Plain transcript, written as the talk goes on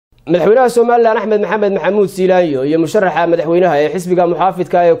madaxweynaha Somaliland Axmed Maxamed Maxamuud Siilaanyo iyo musharaxa madaxweynaha ee xisbiga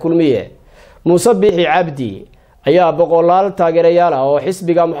muxaafidka ee Kulmiye Muuse Biixi Cabdi ayaa boqolaal taageerayaal ah oo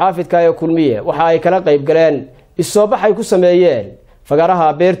xisbiga muxaafidka ee Kulmiye waxa ay kala qayb galeen isoo baxay ku sameeyeen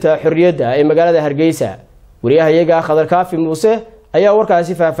fagaraha beerta xurriyadda ee magaalada Hargeysa. wariyahayaga Khadar Kaafi Muuse ayaa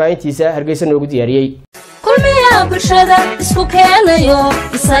warkaasi faahfaahintiisa Hargeysa noogu diyaariyay. kulmiye bulshada isku keenayo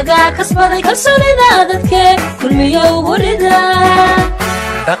isaga kasbaday kalsoonida dadka kulmiye ugu rida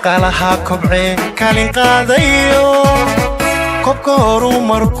dhaqaalaha kobcay kaalin qaadayo kobka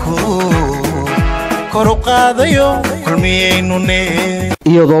horumarku kor u qaadayo kulmiyeynune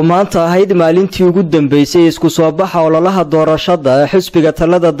iyadoo maanta ahayd maalintii ugu dambeysay isku soo baxa ololaha doorashada xisbiga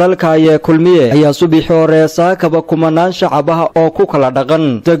talada dalka ee Kulmiye ayaa subaxii hore saakaba kumanaan shacab ah oo ku kala dhaqan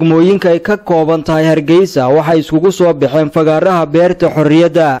degmooyinka ay ka kooban tahay Hargeysa waxay iskugu soo baxeen fagaaraha beerta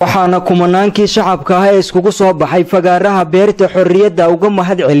xurriyadda waxaana kumanaankii shacabka ah iskugu soo baxay fagaaraha beerta xurriyadda uga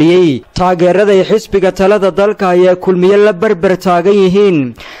mahad celiyay taageerada xisbiga talada dalka ee Kulmiye la barbar taagan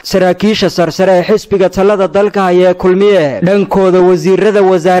yihiin saraakiisha sarsare ee xisbiga talada dalka ee Kulmiye dhankooda wasiirada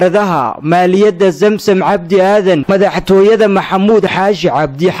wasaaradaha maaliyadda Zamzam Cabdi Aadan madaxtooyada Maxamuud Xaashi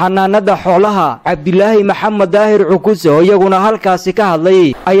Cabdi xanaanada xoolaha Cabdilaahi Maxamed Daahir Cukuse oo iyaguna halkaasi ka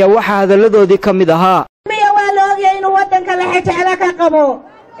hadlay ayaa waxa hadaladoodii kamid ahaa waa la ogyahay inuu wadanka la xajacla ka qabo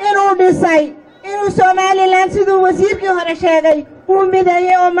inuu dhisay inuu Somaliland sidoo wasiirkii hore sheegay uu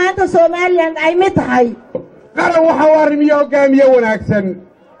mideeyay oo maanta Somaliland ay mid tahay qaran waxa uu arrimiyo hogaamiye wanaagsan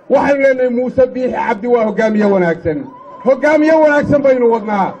waxay leenahay Muuse Biixi Cabdi waa hogaamiye wanaagsan baynu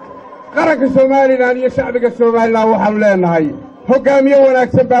wadnaa qaranka Somaliland iyo shacbiga Somaliland waxaan leenahay hogaamiye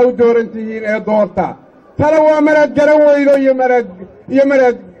wanaagsan baa u doorantihiin ee doorta tala waa marad garan weydo iyo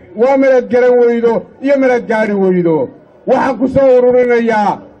marad gaari weydo waxaan ku soo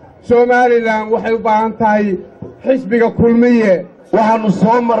ururinayaa Somaliland waxay u baahan tahay xisbiga Kulmiye waxaanu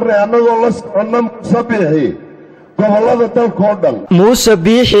soo marnay annagoo la soconna Muuse Biixi gobolada dalka oo dhan Muuse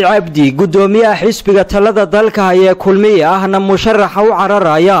Biixi Cabdi gudoomiyaha xisbiga talada dalka ee Kulmiye ahna musharaxa u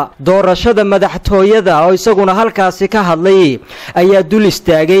cararaya doorashada madaxtooyada oo isaguna halkaasi ka hadlay ayaa dul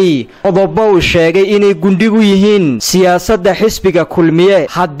istaagay qodobo uu sheegay inay gundhigu yihiin siyaasadda xisbiga Kulmiye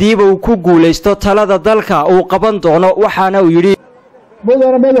hadiiba uu ku guuleysto talada dalka uu qaban doono waxaana uu yiri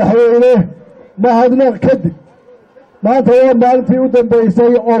mudane madaxweyne mahadnaq kadib maanta waa maalintii u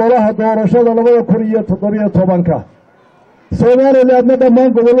dambeysay ololaha doorashada 2017 Somaliland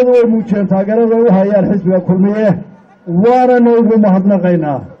dhammaan goboladu way muujiyeen taageerada ay u hayaan xisbiga Kulmiye waana noogu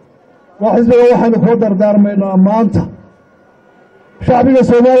mahadnaqaynaa xisbiga waxaanu ku dardaarmaynaa maanta shacbiga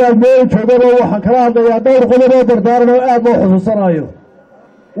Somaliland meel joogaba waxaan kala hadlayaa dhowr qodob oo dardaaran oo aad loo xusuusanayo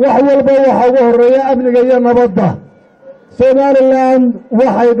wax walba waxa ugu horeeya amniga iyo nabadda Somaliland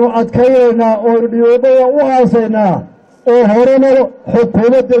waxaynu adkaynaynaa oo dhibaatada u aasaynaa oo horena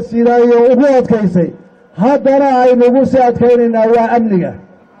xukuumadda Siilaanyo ugu adkaysay haddana aynu si adkaynaynaa waa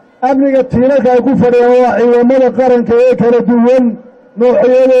amniga tiirarka ay ku fadhiyaan waa ciidamada qaranka ee kala duwan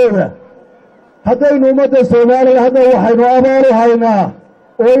noocyadooda haddaynu ummadda Soomaaliya hadda waxaynu abaal u haynaa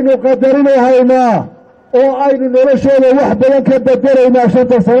oo aynu qadarin u haynaa oo aynu noloshooda wax badan ka bedelaynaa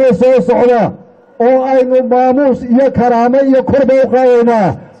 5 sano soo socda oo aynu maamuus iyo karaamo iyo korba u qaadaynaa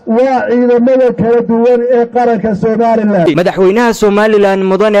waa ciidamada kala duwan ee qaranka Somaliland madaxweynaha Somaliland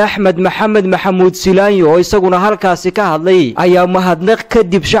mudane Axmed Maxamed Maxamuud Siilaanyo oo isaguna halkaasi ka hadlay ayaa mahadnaq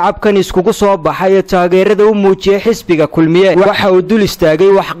kadib shacabkan iskugu soo baxay taageerada u muujiyay xisbiga Kulmiye waxa uu dul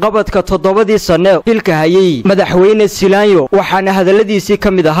istaagay waxqabadka 7 sano xilka hayay madaxweyne Siilaanyo waxaana hadaladiisii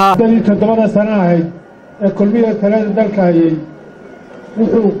kamid ahaa 7 sano ahayd ee Kulmiye talada dalka hayay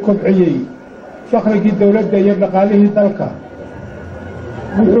wuxuu kobciyay shaqadii dawladda iyo dhaqaalihii dalka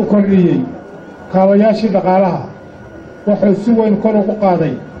wuxuu kordhiyay kaabayaashii dhaqaalaha wuxuu si weyn kor ugu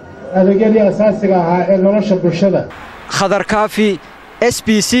qaaday adeegyadii asaasiga ahaa ee nolosha bulshada Khadar Kaafi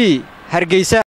SBC Hargeysa.